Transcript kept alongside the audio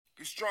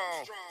Be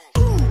strong.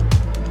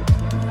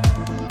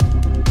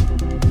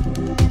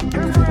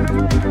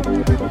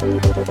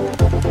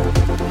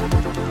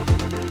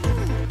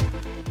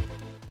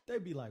 They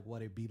be like,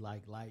 what it be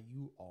like,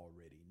 you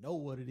already know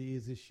what it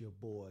is. It's your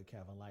boy,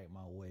 Kevin Light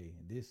My Way.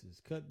 And this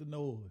is Cut the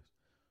Noise,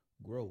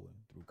 growing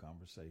through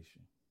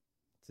conversation.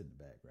 It's in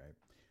the back,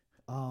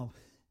 right?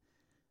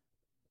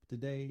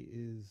 Today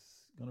is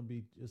going to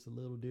be just a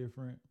little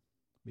different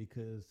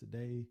because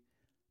today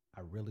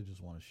I really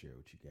just want to share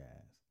with you guys.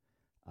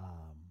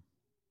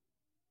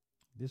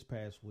 This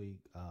past week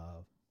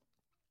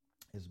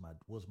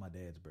was my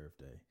dad's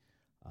birthday,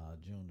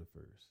 June the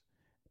 1st.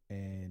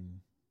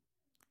 And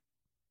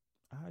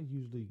I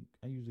usually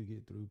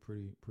get through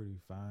pretty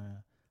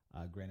fine.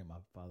 Granted,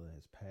 my father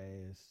has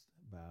passed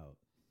about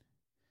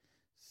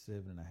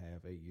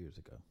 8 years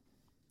ago.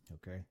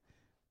 Okay,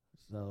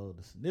 so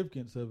the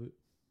significance of it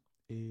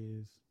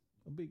is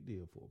a big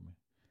deal for me.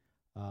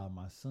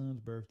 My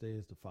son's birthday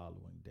is the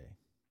following day.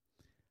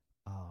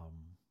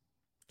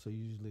 So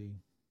usually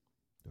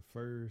the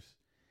first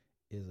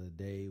is a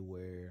day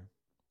where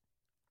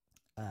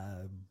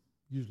I'm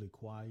usually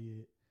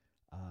quiet.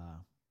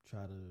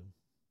 Try to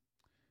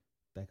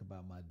think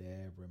about my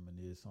dad,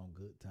 reminisce on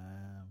good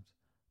times,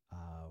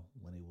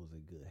 when he was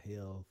in good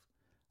health,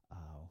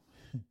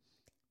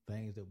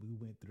 things that we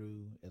went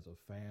through as a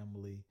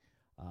family,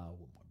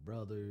 with my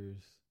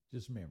brothers,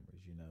 just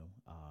memories, him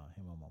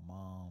and my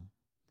mom.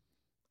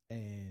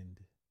 And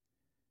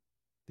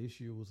this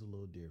year was a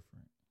little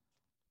different.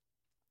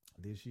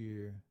 This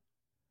year,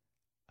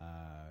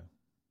 I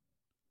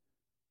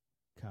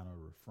kind of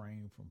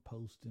refrained from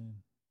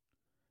posting.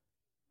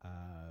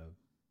 I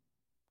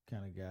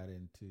kind of got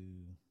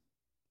into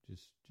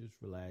just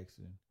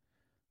relaxing,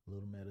 a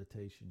little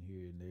meditation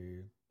here and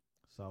there.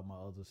 Saw my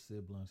other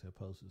siblings had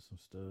posted some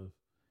stuff,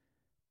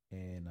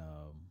 and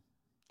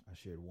I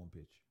shared one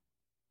picture,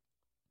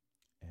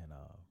 and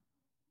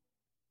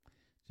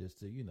just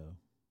to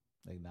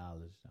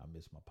acknowledge I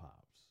miss my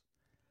pops.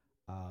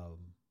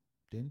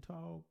 Didn't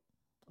talk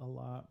a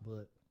lot,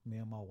 but me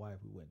and my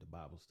wife, we went to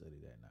Bible study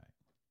that night,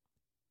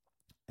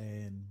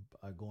 and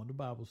going to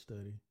Bible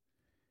study,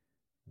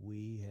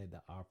 we had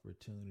the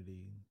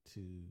opportunity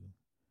to,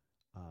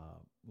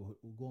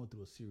 we're going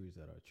through a series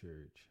at our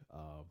church,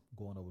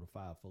 going over the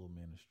fivefold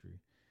ministry.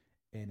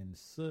 And in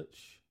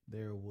such,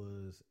 there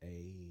was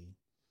a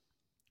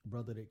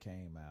brother that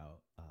came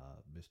out,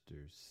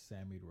 Mr.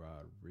 Sammy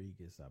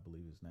Rodriguez, I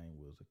believe his name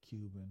was, a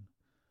Cuban,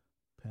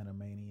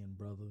 Panamanian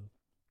brother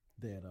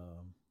that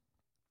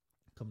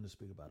come to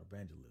speak about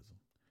evangelism.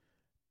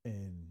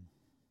 And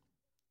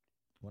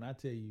when I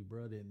tell you,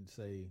 bro didn't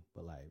say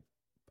but like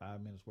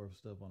 5 minutes worth of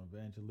stuff on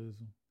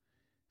evangelism,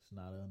 it's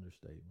not an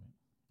understatement.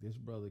 This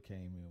brother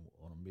came in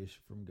on a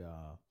mission from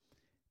God,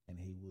 and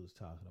he was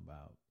talking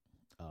about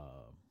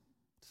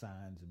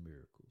signs and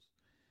miracles.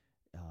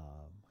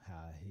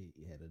 How he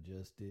had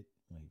adjusted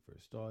when he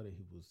first started.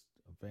 He was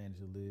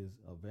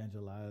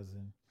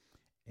evangelizing,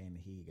 and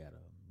he got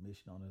a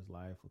mission on his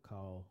life, a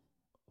call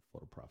for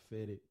the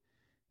prophetic,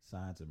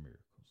 signs and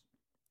miracles.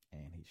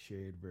 And he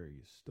shared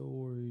various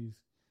stories,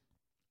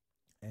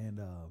 and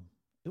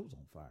it was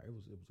on fire. It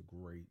was a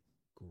great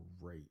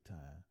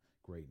time,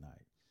 great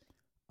night.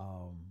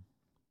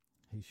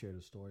 He shared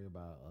a story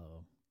about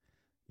a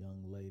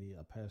young lady,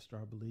 a pastor,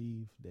 I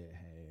believe, that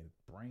had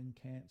brain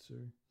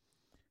cancer,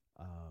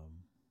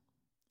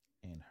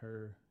 and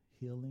her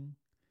healing,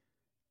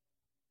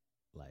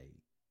 like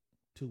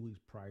 2 weeks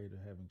prior to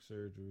having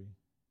surgery,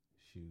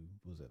 she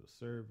was at a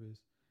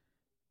service.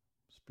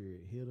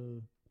 Spirit hit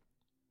her.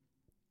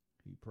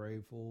 He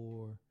prayed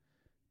for her,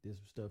 did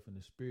some stuff in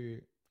the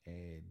spirit,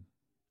 and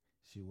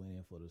she went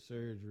in for the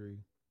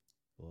surgery,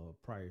 or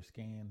prior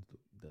scans,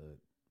 the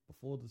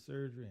before the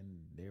surgery,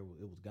 and it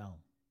was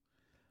gone.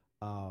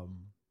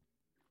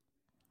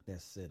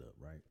 That's set up,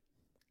 right?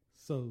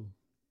 So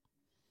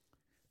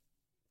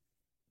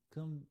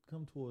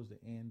come towards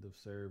the end of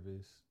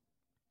service,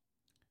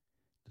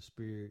 the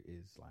spirit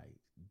is like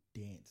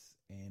dense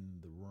in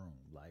the room,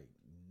 like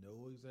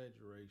no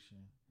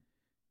exaggeration.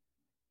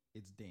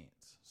 It's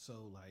dense.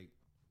 So like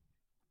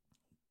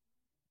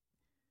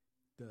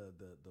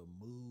the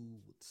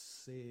mood would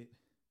set,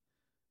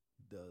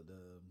 the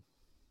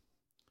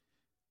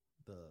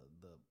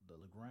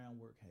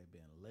groundwork had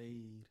been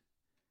laid,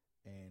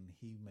 and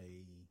he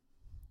made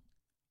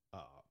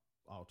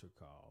altar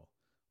call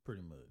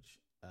pretty much.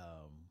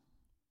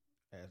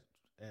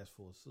 Asked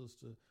for a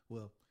sister.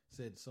 Well,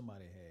 said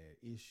somebody had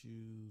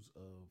issues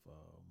of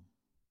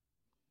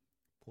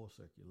poor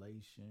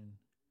circulation,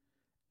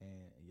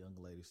 and a young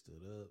lady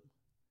stood up.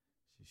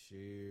 She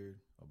shared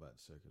about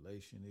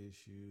circulation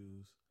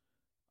issues,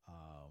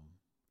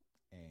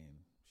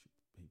 and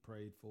he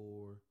prayed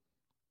for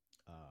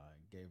her,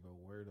 gave her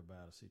a word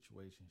about a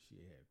situation she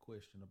had a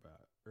question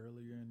about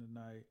earlier in the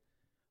night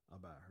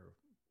about her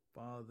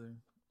father,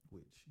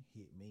 which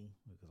hit me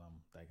because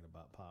I'm thinking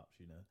about pops,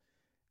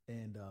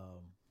 And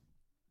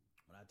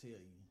when I tell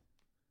you,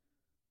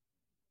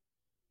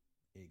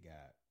 it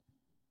got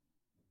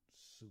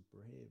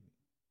super heavy.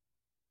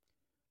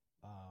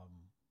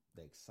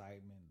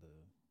 excitement, the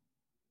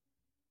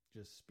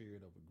just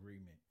spirit of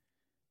agreement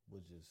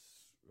was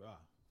just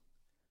ah.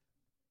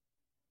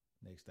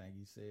 Next thing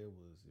he said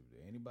was, if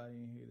there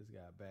anybody in here that's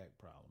got back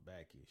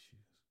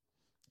issues,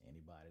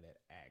 anybody that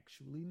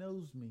actually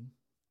knows me,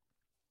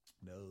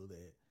 know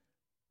that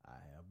I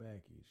have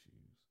back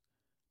issues.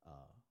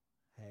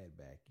 Had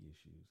back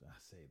issues. I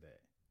say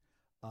that.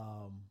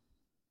 I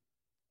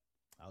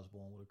was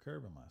born with a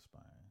curve in my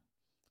spine,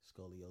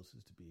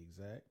 scoliosis to be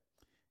exact.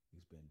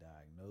 It's been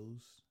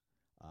diagnosed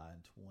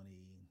in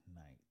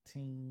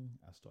 2019.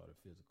 I started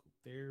physical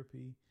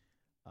therapy.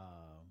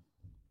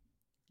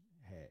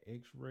 Had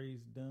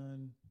X-rays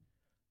done.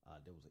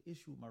 There was an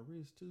issue with my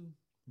wrist too,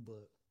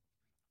 but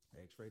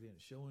the X-ray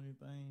didn't show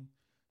anything,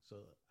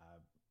 so I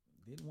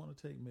didn't want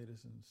to take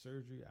medicine,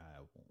 surgery. I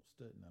won't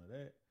study none of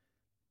that.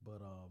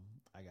 But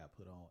I got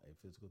put on a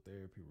physical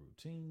therapy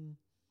routine.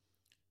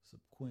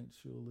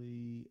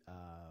 Sequentially,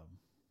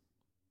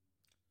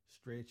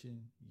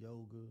 stretching,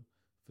 yoga,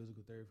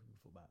 physical therapy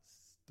for about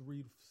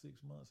 3 to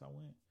 6 months. I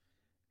went,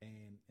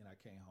 and I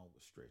came home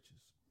with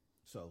stretches.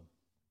 So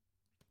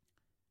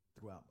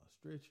throughout my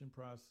stretching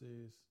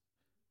process,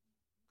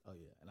 oh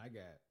yeah, and I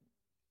got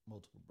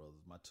multiple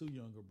brothers. My 2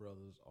 younger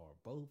brothers are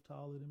both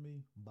taller than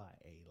me by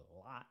a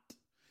lot.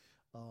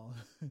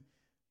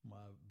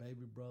 My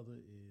baby brother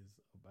is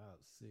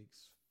about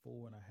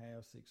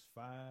 6'4.5",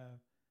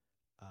 6'5",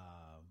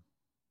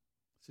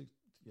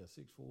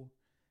 6'4",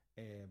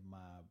 and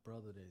my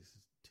brother that's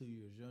 2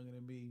 years younger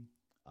than me,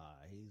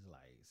 he's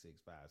like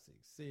 6'5",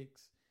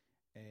 6'6",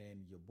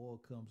 and your boy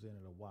comes in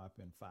at a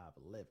whopping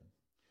 5'11".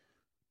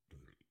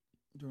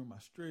 During my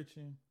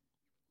stretching,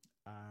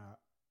 I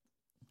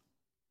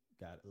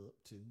got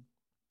up to,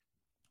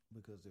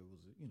 because there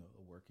was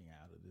a working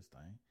out of this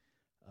thing,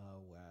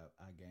 where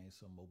I gained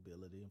some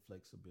mobility and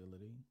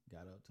flexibility,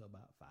 got up to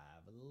about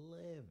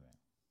 5'11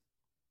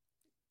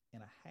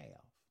 and a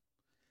half,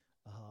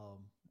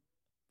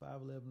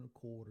 5'11 and a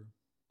quarter,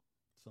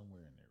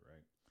 somewhere in there,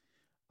 right?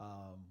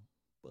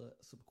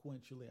 But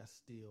sequentially, I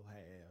still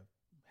have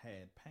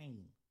had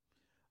pain.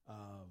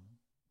 I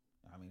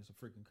mean, it's a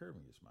freaking curve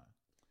in your spine,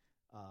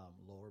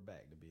 lower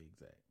back to be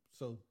exact.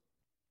 So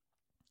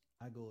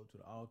I go up to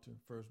the altar.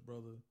 First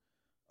brother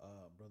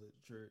at the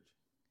church,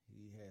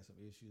 he had some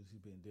issues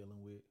he's been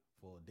dealing with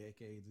for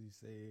decades, he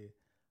said.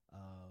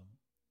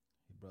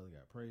 His brother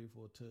got prayed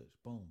for a touch.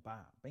 Boom,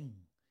 bam,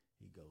 bing.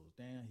 He goes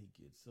down. He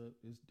gets up.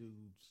 This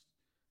dude's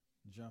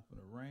jumping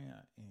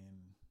around,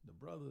 and the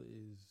brother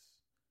is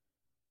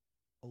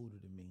older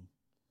than me.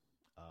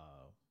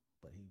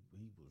 But he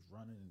was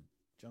running and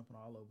jumping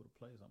all over the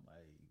place. I'm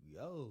like,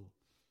 yo,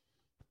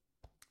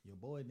 your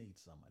boy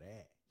needs some of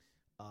that.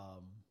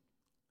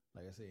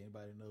 Like I said,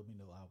 anybody know me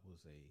know I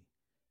was a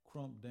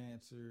krump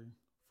dancer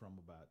from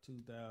about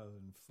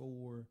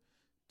 2004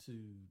 to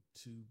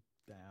 2000.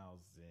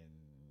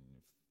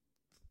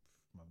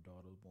 My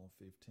daughter was born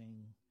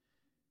 15.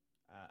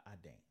 I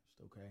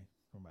danced, okay,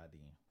 from about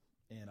then.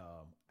 And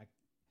I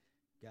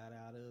got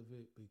out of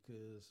it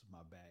because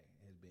my back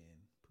has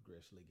been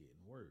progressively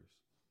getting worse.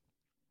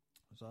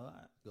 So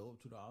I go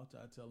up to the altar.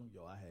 I tell them,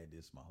 yo, I had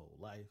this my whole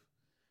life.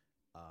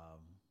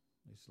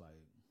 It's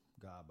like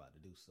God about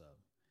to do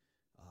something.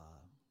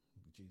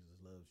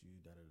 Jesus loves you,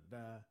 da da da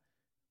da.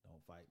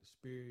 Don't fight the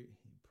spirit.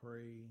 He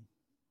prayed.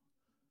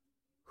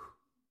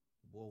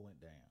 The boy went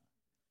down.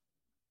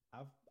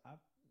 I've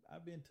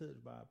been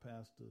touched by a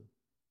pastor,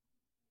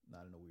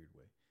 not in a weird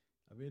way.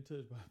 I've been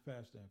touched by a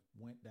pastor and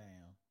went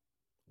down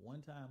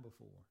one time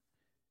before,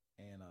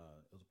 and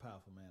it was a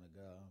powerful man of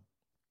God.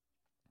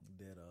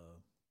 That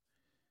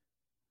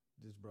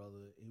this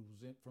brother, he was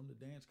from the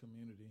dance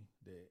community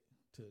that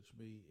touched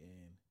me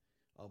and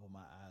opened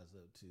my eyes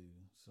up to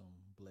some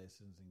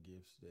blessings and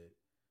gifts that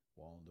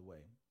were on the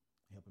way,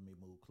 helping me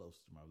move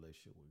closer to my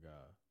relationship with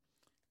God.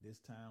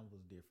 This time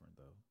was different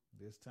though.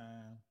 This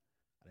time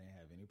I didn't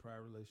have any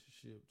prior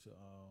relationship to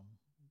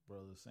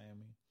Brother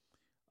Sammy.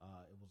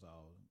 It was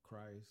all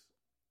Christ.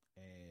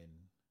 And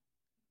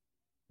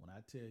when I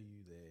tell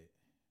you that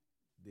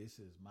this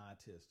is my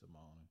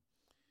testimony,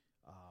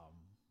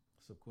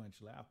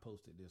 sequentially, I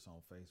posted this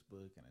on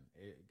Facebook and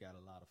it got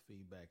a lot of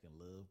feedback and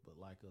love.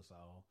 But like us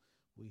all,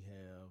 we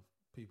have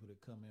people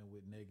that come in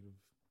with negative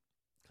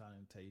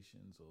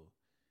connotations,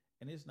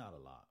 and it's not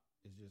a lot.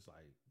 It's just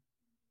like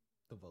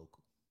the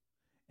vocal,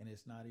 and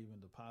it's not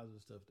even the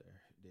positive stuff that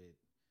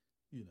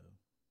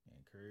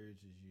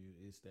encourages you.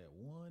 It's that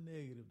one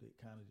negative that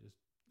kind of just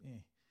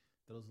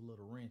throws a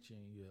little wrench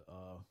in your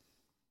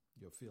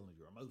feelings,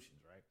 your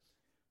emotions, right?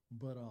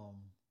 But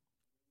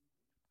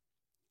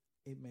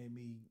it made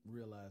me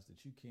realize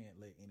that you can't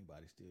let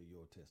anybody steal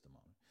your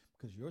testimony,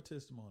 because your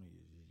testimony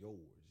is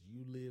yours.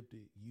 You lived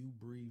it, you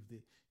breathed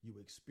it, you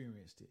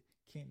experienced it.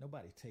 Can't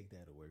nobody take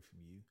that away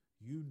from you.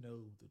 You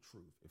know the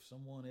truth. If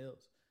someone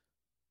else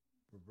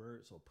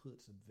reverts or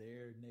puts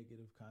their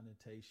negative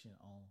connotation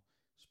on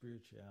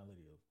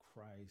spirituality, of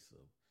Christ,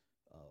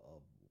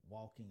 of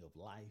walking, of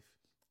life,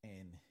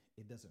 and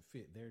it doesn't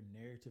fit their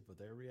narrative or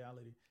their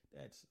reality,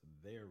 that's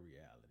their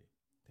reality.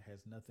 It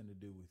has nothing to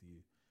do with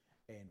you.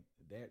 And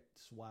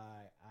that's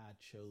why I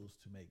chose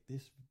to make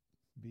this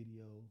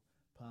video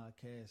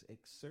podcast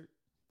excerpt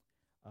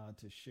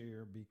to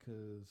share,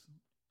 because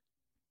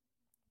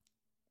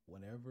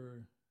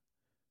whenever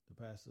the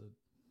pastor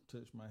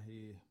touched my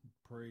head,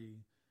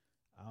 pray,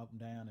 I'm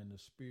down in the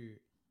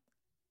spirit,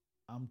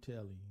 I'm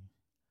telling you,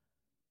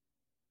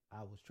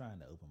 I was trying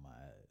to open my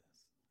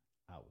eyes.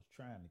 I was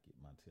trying to get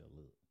my tail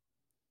up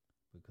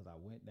because I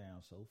went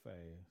down so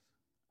fast.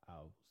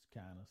 I was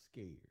kind of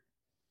scared.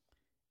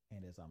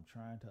 And as I'm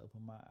trying to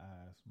open my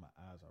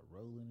eyes are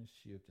rolling and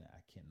shifting.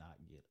 I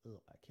cannot get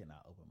up. I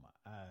cannot open my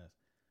eyes.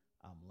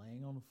 I'm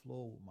laying on the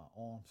floor with my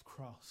arms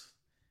crossed.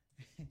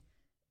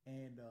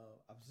 And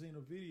I've seen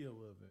a video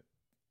of it.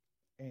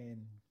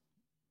 And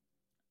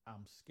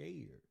I'm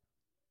scared.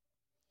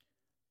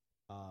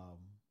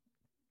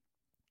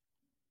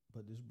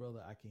 But this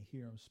brother, I can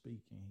hear him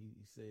speaking.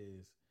 He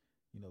says,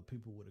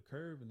 people with a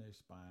curve in their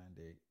spine,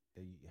 they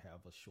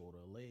have a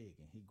shorter leg.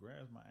 And he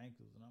grabs my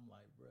ankles, and I'm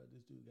like, bro,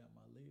 this dude got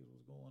my legs.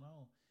 What's going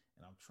on?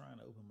 And I'm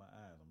trying to open my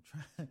eyes.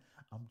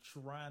 I'm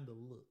trying to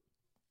look.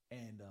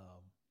 And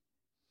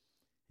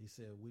he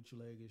said, which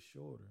leg is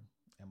shorter?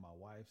 And my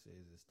wife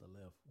says it's the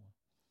left one,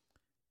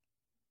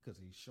 because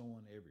he's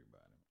showing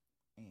everybody.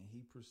 And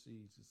he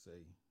proceeds to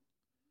say,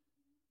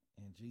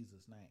 in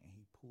Jesus' name, and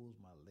he pulls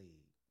my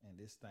leg, and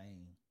this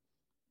thing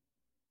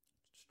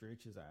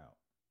stretches out,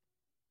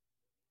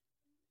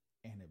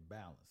 and it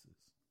balances,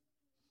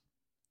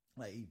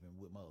 like even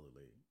with my other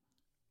leg.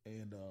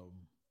 And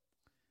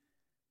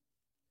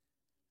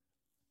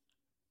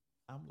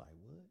I'm like,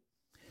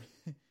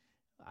 what?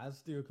 I'm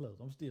still close.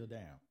 I'm still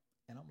down.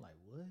 And I'm like,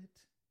 what?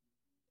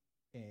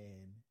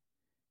 And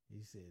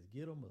he says,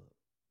 get him up.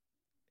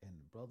 And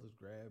the brothers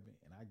grab me,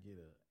 and I get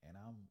up, and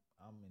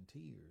I'm in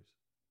tears.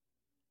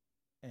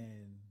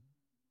 And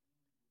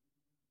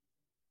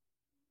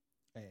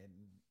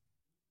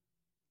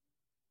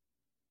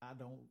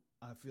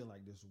I feel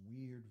like this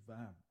weird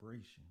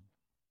vibration,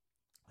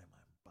 like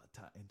my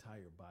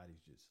entire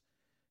body's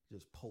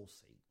just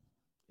pulsating.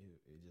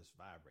 It just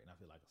vibrating. I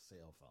feel like a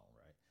cell phone,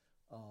 right?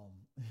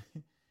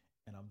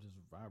 And I'm just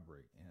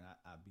vibrating, and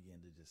I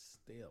begin to just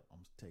step.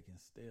 I'm taking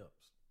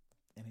steps,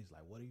 and he's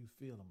like, "What do you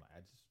feel?" I'm like,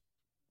 "I just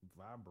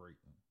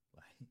vibrating,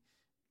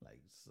 like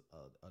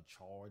a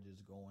charge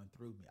is going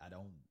through me. I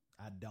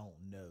don't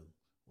know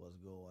what's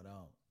going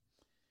on."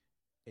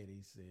 And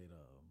he said,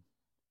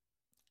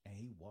 and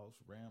he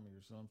walks around me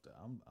or something.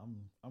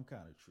 I'm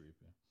kind of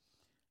tripping,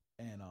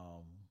 and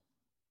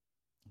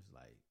it's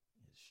like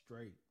it's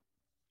straight,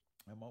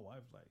 and my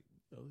wife's like,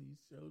 "Oh, he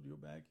showed your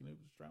back and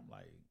it was straight." I'm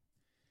like,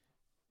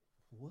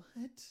 "What?"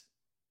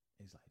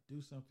 He's like,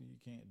 "Do something you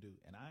can't do,"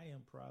 and I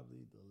am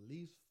probably the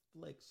least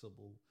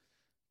flexible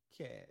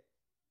cat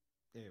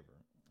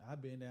ever.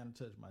 I've been down and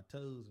touched my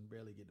toes and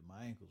barely get to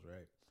my ankles,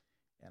 right?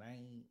 And I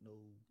ain't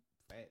no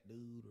fat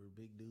dude or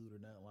big dude or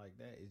nothing like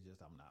that. It's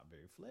just I'm not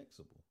very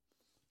flexible.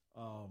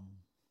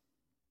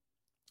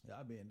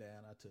 I've been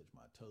down, I touch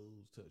my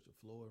toes, touch the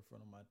floor in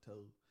front of my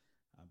toe.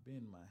 I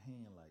bend my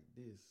hand like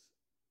this,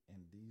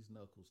 and these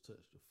knuckles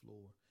touch the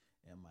floor,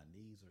 and my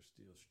knees are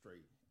still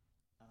straight.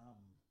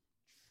 I'm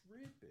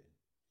tripping.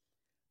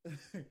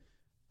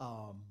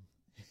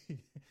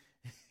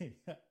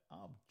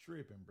 I'm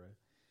tripping, bro.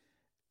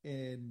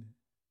 And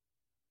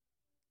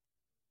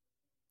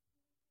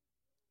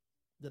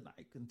the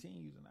night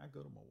continues, and I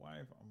go to my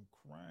wife. I'm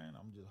crying.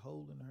 I'm just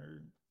holding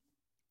her,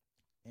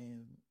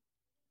 and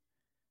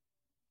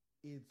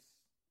it's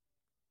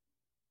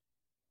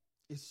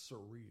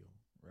surreal,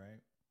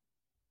 right?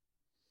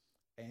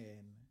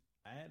 And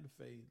I had the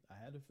faith. I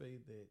had the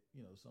faith that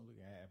something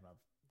can happen. I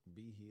can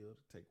be healed,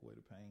 take away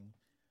the pain.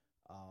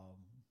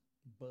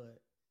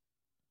 But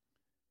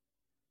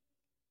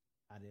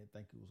I didn't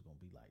think it was gonna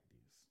be like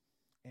this,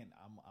 and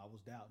I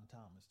was doubting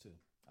Thomas too.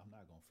 I'm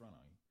not gonna front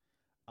on you.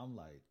 I'm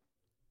like,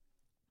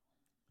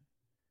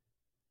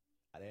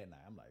 that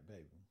night, I'm like,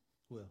 baby,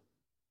 well,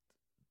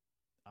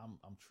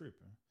 I'm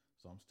tripping,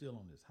 so I'm still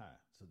on this high.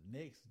 So the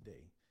next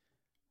day,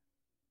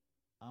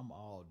 I'm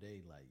all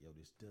day like, yo,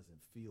 this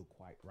doesn't feel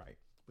quite right,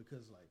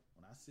 because like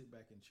when I sit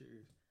back in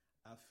chairs,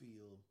 I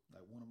feel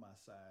like one of my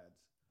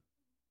sides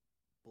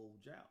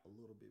bulge out a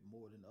little bit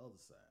more than the other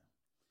side.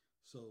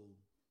 So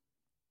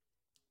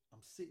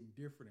I'm sitting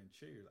different in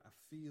chairs. I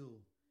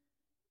feel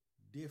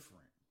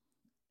different.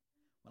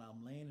 When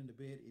I'm laying in the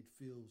bed, it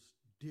feels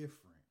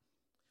different.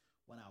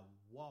 When I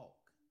walk,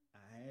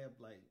 I have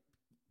like,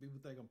 people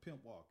think I'm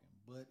pimp walking,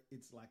 but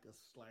it's like a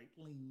slight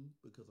lean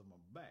because of my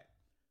back.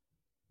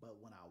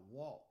 But when I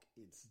walk,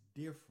 it's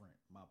different.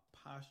 My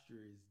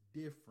posture is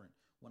different.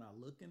 When I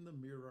look in the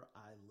mirror,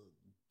 I look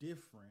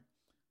different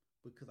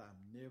because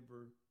I've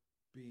never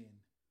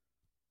been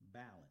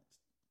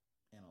balanced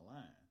and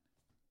aligned.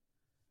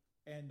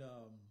 And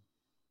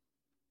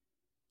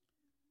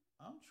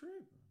I'm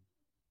tripping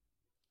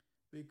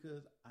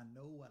because I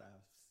know what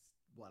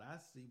I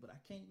see, but I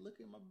can't look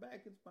at my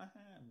back. It's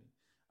behind me.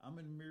 I'm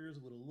in mirrors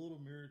with a little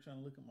mirror trying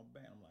to look at my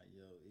back. I'm like,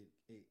 yo,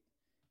 it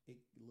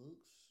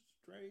looks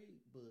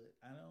straight, but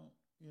I don't.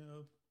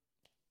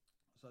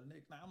 So the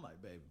next night, I'm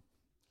like, baby,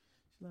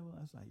 Well,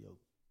 I was like, yo,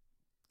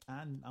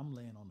 I'm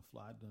laying on the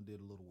floor. I done did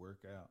a little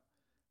workout.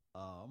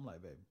 I'm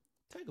like, baby,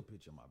 take a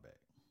picture of my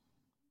back.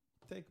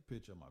 Take a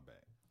picture of my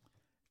back.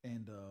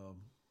 And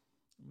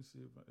let me see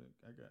if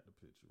I got the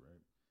picture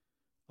right.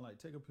 I'm like,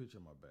 take a picture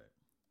of my back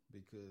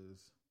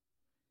because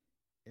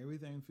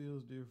everything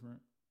feels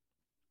different,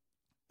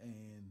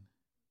 and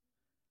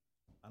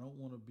I don't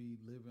want to be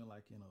living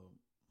like in a,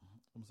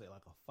 I'm gonna say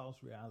like a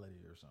false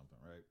reality or something,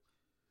 right?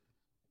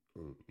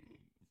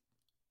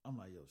 I'm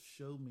like, yo,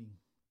 show me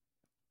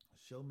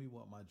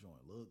what my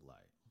joint look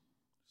like.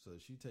 So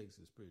she takes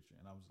this picture,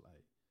 and I was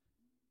like,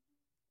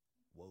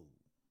 whoa.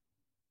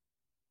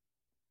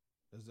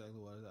 That's exactly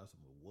what I was like,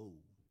 whoa.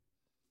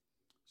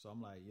 So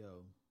I'm like,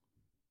 yo,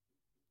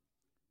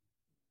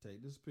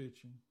 take this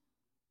picture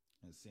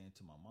and send it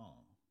to my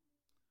mom.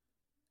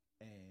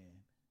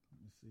 And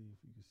let me see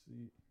if you can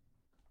see it.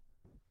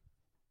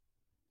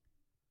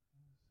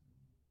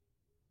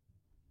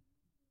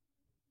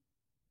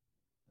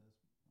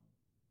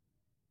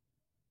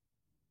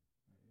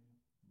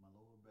 My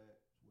lower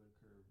back is where the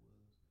curve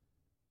was.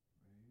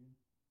 Right here.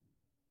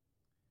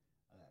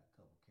 I got a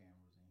couple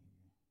cameras in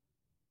here.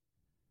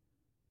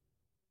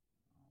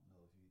 I don't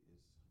know if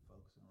it's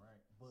focusing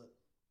right, but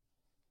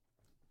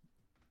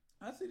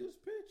I see this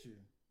picture,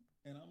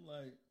 and I'm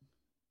like,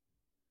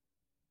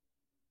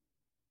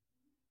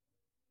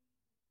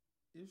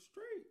 it's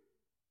straight.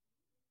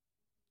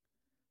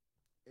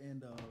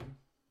 And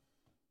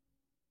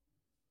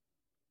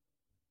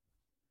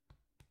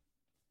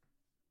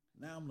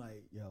now I'm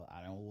like, yo,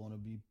 I don't want to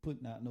be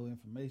putting out no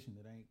information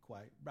that ain't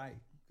quite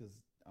right because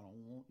I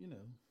don't want,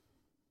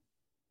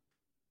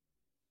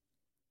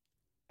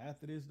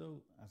 After this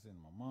though, I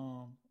send my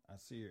mom. I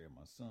see her at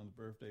my son's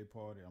birthday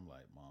party. I'm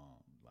like,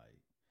 mom, like,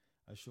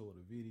 I show her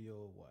the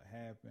video of what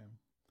happened.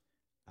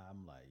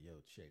 I'm like,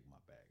 yo, check my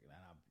back, and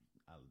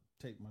I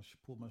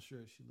pull my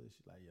shirt. She's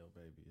like, yo,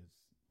 baby, it's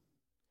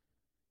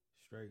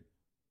straight.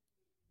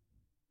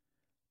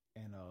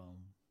 And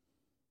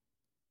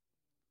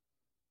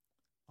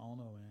I don't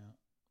know, man.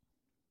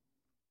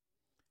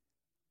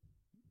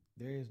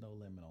 There is no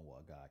limit on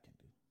what God can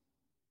do.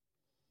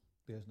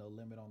 There's no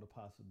limit on the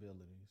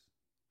possibilities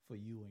for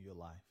you in your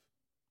life.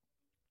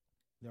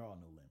 There are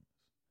no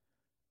limits.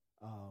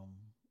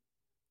 Um,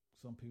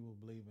 some people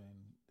believe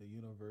in the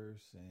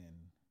universe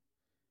and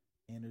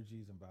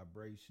energies and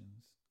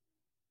vibrations,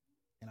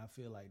 and I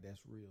feel like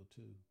that's real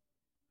too.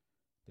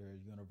 There are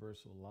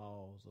universal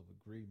laws of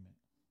agreement.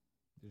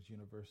 There's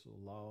universal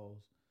laws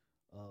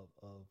of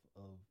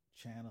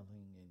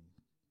channeling and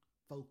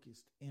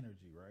focused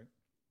energy, right?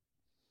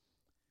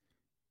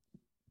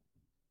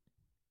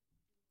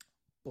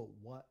 But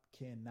what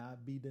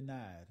cannot be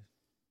denied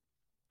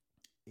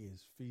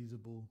is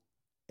feasible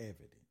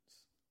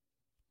evidence.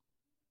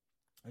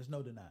 There's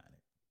no denying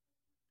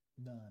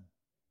it. None.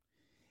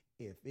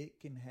 If it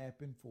can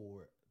happen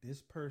for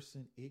this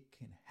person, it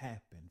can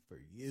happen for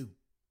you.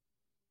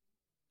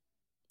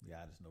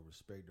 God is no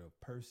respecter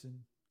of person.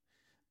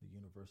 The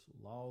universal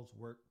laws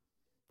work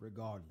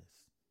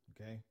regardless.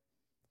 Okay?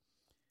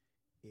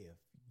 If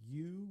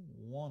you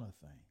want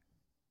a thing,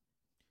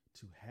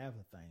 to have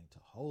a thing, to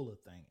hold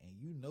a thing, and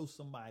you know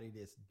somebody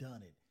that's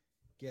done it,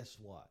 guess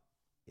what?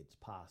 It's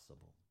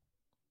possible.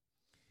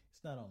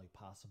 It's not only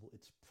possible,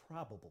 it's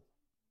probable.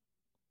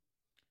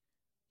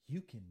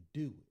 You can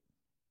do it.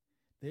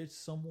 There's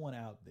someone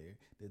out there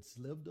that's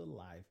lived a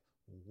life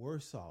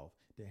worse off,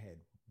 that had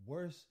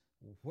worse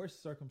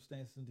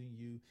circumstances than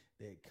you,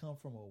 that come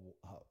from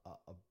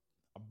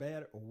a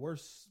bad or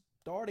worse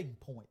starting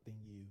point than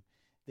you,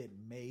 that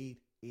made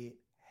it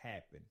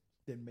happen,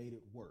 that made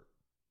it work.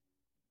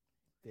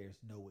 There's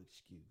no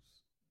excuse.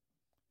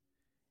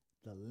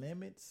 The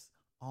limits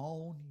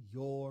on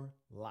your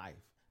life,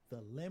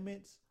 the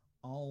limits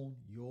on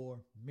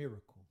your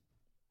miracle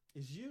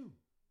is you.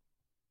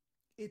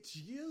 It's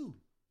you.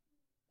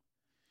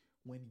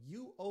 When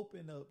you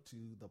open up to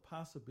the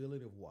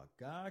possibility of what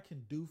God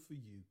can do for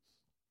you,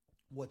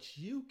 what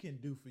you can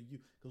do for you,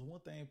 because one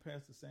thing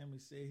Pastor Sammy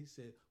said, he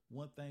said,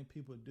 one thing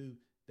people do,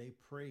 they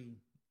pray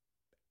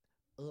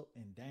up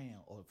and down,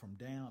 or from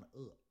down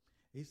up.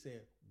 He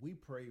said, we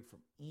pray from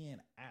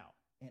in out.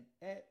 And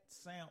that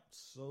sounds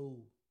so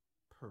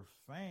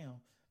profound,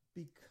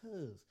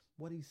 because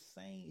what he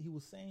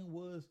was saying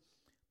was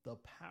the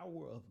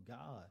power of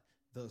God,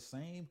 the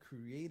same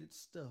created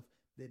stuff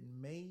that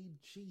made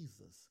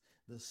Jesus,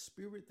 the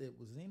spirit that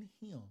was in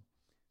him,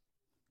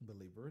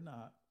 believe it or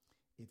not,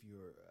 if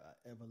you're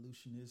an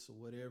evolutionist or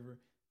whatever,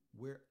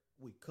 where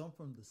we come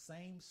from the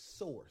same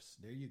source.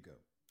 There you go,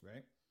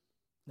 right?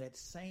 That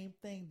same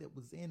thing that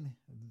was in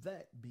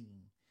that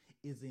being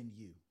is in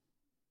you.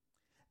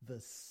 The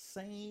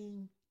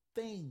same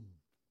thing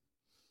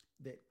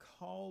that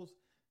caused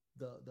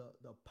the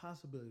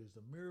possibilities,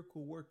 the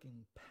miracle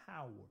working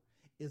power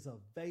is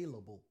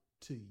available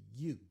to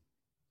you.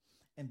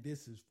 And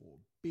this is for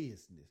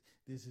business.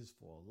 This is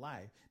for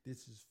life.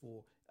 This is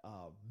for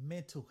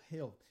mental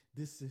health.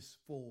 This is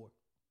for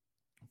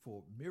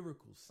for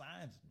miracles,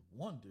 signs, and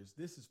wonders.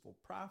 This is for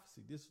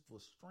prophecy. This is for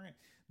strength.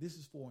 This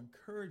is for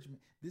encouragement.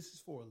 This is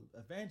for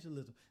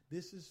evangelism.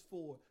 This is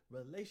for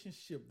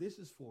relationship. This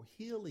is for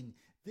healing.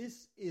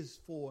 This is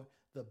for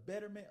the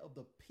betterment of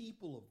the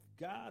people of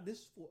God. This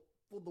is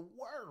for the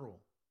world.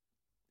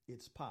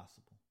 It's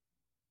possible.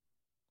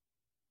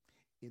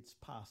 It's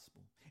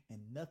possible. And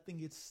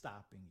nothing is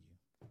stopping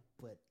you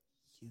but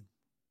you.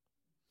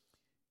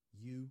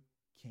 You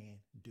can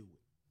do it.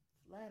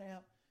 Flat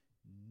out,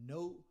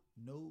 no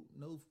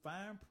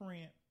fine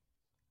print.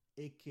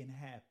 It can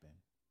happen.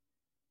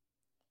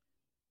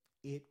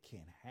 It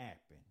can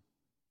happen.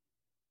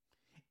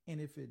 And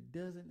if it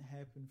doesn't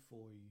happen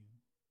for you,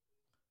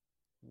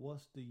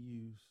 what's the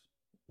use?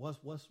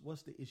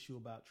 What's the issue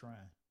about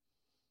trying?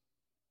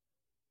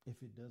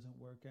 If it doesn't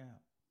work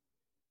out,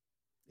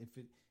 if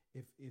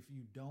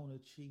you don't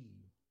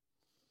achieve,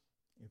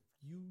 if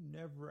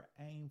you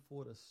aim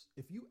for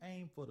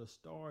the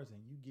stars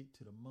and you get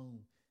to the moon,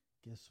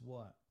 guess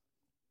what?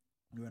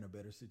 You're in a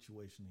better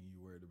situation than you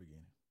were at the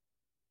beginning.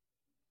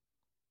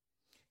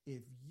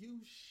 If you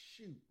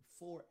shoot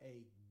for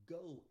a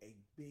goal, a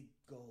big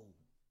goal,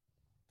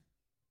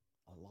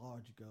 a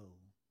large goal,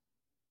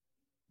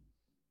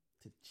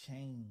 to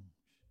change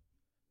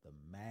the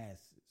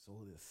masses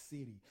or the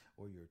city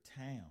or your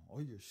town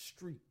or your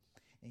street,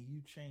 and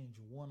you change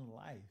one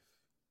life,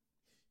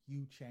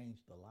 you change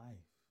the life.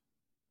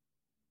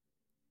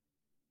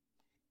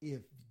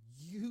 If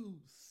you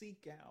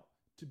seek out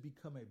to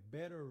become a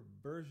better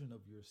version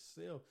of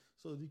yourself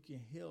so that you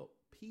can help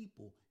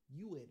people,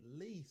 you at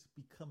least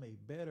become a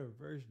better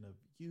version of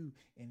you,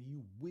 and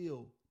you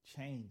will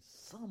change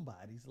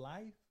somebody's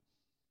life.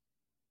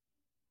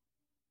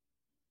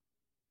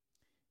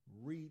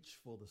 Reach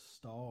for the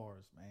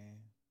stars, man.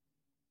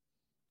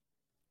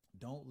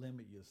 Don't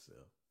limit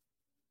yourself.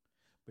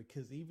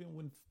 Because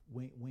even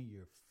when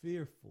you're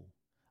fearful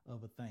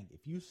of a thing,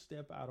 if you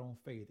step out on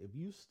faith, if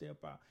you step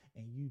out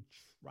and you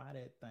try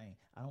that thing,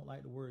 I don't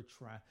like the word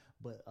try,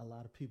 but a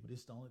lot of people,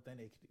 this is the only thing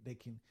they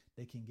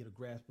can get a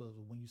grasp of.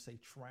 When you say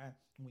try,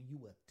 when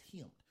you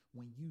attempt,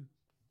 when you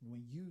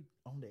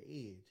on the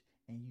edge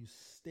and you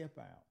step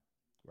out,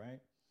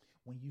 right?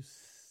 When you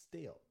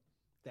step,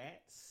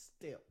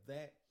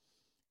 that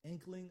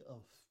inkling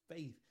of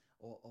faith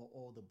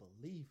or the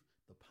belief,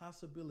 the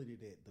possibility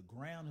that the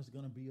ground is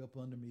going to be up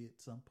under me at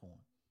some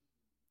point.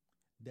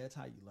 That's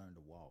how you learn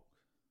to walk.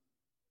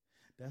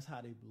 That's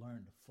how they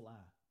learn to fly.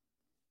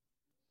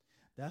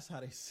 That's how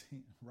they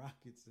send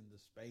rockets into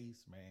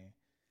space, man.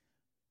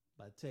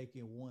 By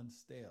taking one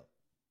step.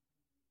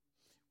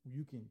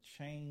 You can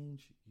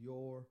change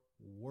your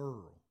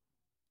world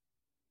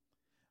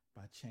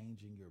by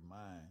changing your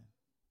mind.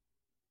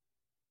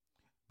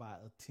 By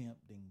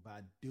attempting,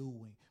 by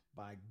doing,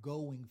 by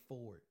going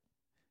for it.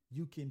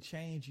 You can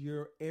change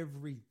your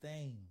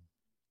everything.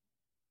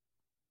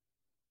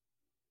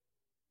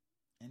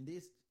 And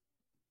this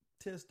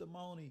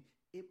testimony,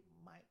 it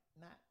might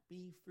not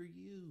be for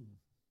you,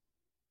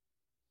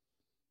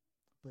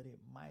 but it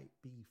might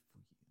be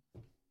for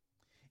you.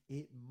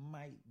 It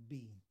might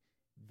be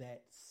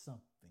that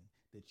something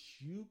that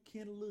you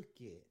can look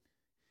at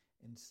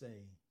and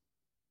say,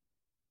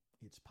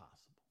 it's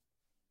possible.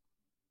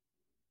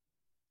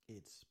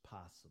 It's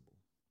possible.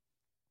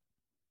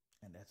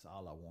 And that's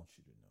all I want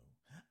you to know.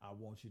 I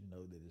want you to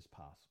know that it's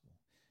possible.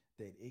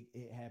 That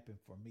it happened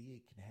for me.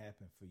 It can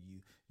happen for you.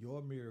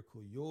 Your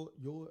miracle,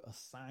 your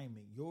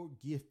assignment, your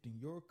gifting,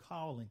 your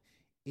calling,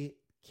 it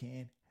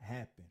can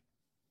happen.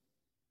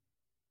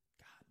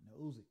 God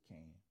knows it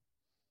can.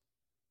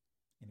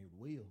 And it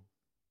will.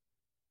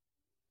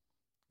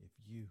 If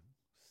you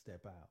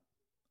step out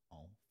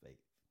on faith.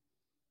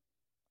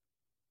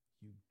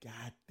 You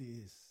got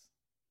this.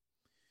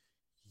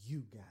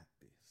 You got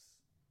this.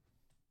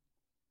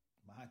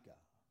 My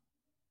God,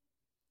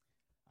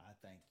 I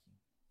thank you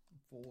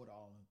for it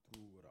all and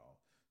through it all,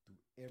 through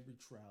every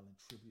trial and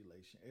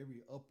tribulation,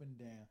 every up and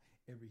down,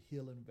 every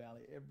hill and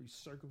valley, every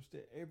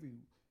circumstance, every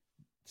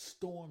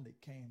storm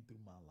that came through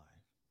my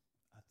life.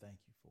 I thank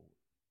you for it.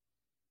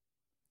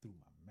 Through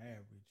my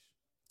marriage,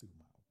 through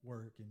my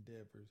work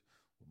endeavors,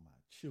 with my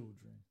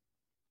children,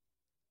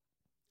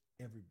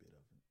 every bit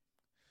of it.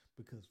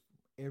 Because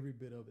every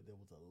bit of it, there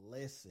was a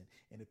lesson.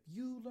 And if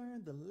you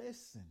learn the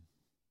lesson,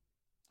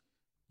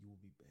 you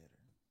will be better.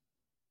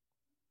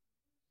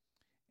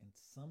 And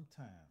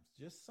sometimes,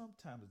 just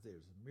sometimes,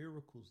 there's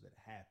miracles that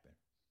happen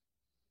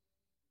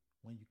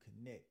when you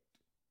connect,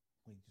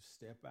 when you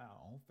step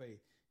out on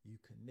faith, you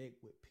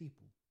connect with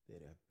people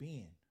that have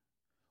been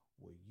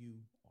where you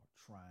are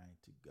trying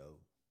to go,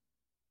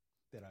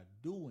 that are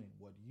doing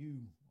what you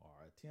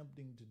are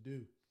attempting to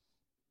do.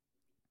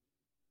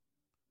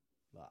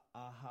 The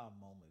aha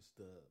moments,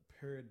 the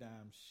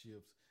paradigm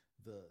shifts,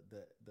 the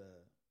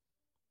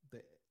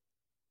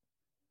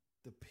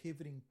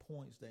pivoting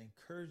points, the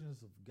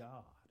incursions of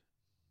God,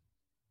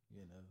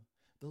 you know,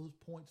 those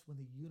points when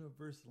the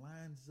universe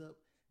lines up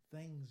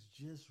things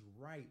just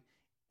right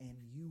and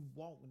you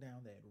walk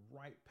down that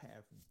right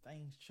path and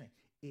things change.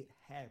 It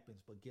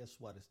happens, but guess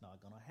what? It's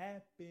not going to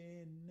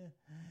happen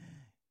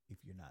if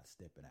you're not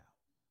stepping out.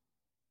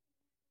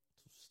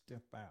 So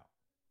step out,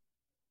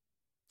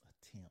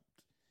 attempt,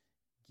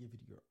 give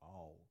it your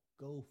all,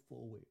 go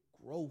forward,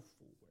 grow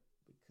forward,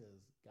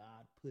 because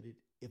God put it,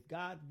 if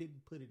God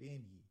didn't put it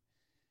in you,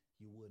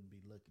 you wouldn't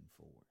be looking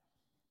for it.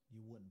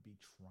 You wouldn't be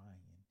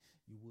trying.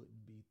 You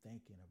wouldn't be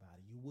thinking about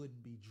it. You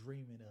wouldn't be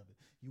dreaming of it.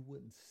 You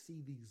wouldn't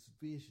see these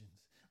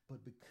visions.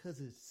 But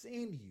because it's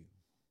in you,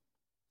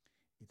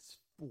 it's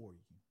for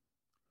you.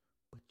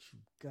 But you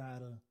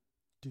gotta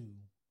do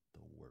the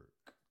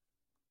work.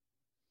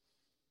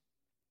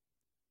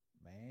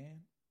 Man,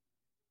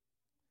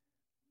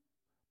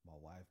 my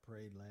wife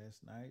prayed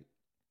last night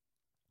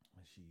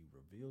and she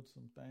revealed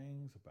some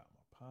things about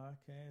my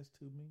podcast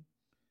to me,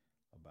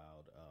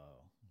 about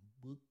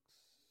books,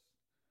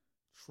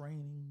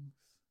 trainings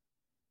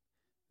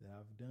that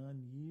I've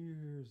done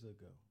years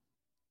ago,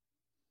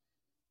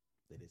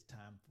 that it's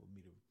time for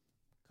me to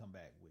come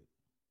back with.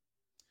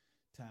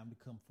 Time to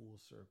come full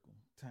circle.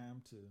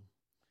 Time to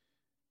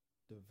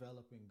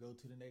develop and go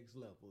to the next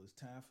level. It's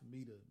time for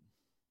me to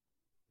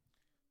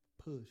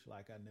push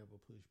like I never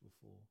pushed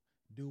before.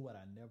 Do what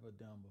I never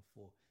done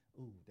before.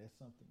 Ooh, that's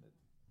something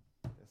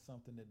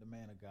that the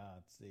man of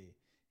God said.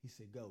 He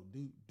said, go,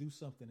 do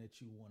something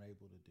that you weren't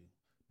able to do.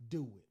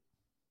 Do it.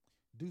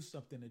 Do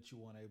something that you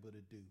weren't able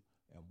to do,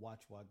 and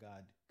watch why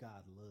God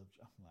loves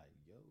you. I'm like,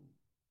 yo,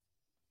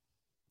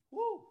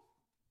 woo.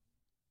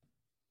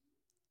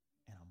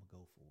 And I'm going to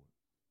go for it.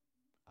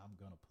 I'm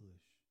going to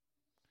push.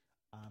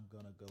 I'm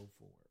going to go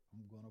for it.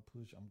 I'm going to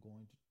push. I'm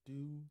going to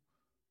do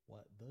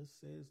what thus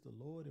says the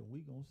Lord, and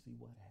we're going to see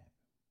what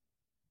happens.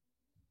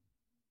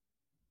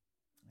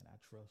 And I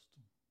trust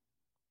him.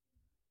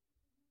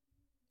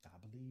 I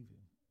believe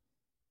him.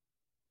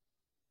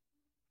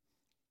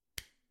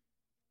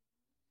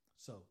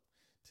 So,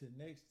 till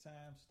next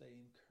time, stay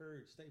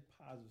encouraged, stay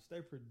positive,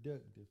 stay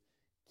productive.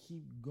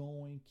 Keep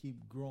going,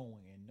 keep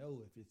growing, and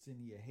know if it's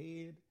in your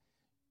head,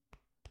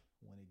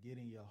 when it get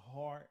in your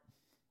heart,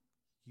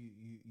 you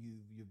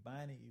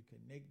bind it, you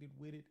connected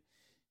with it,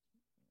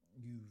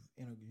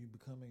 you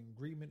become in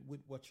agreement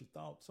with what your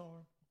thoughts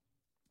are.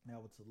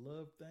 Now it's a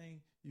love thing.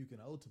 You can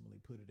ultimately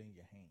put it in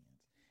your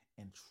hands,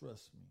 and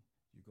trust me,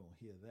 you're gonna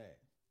hear that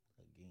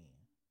again.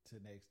 Till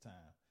next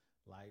time,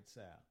 lights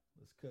out.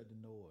 Let's cut the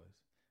noise.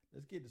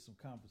 Let's get to some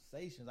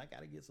conversations. I got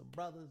to get some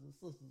brothers and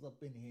sisters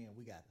up in here, and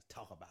we got to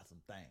talk about some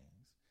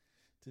things.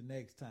 Till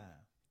next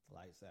time,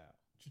 lights out.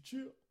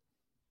 Chill.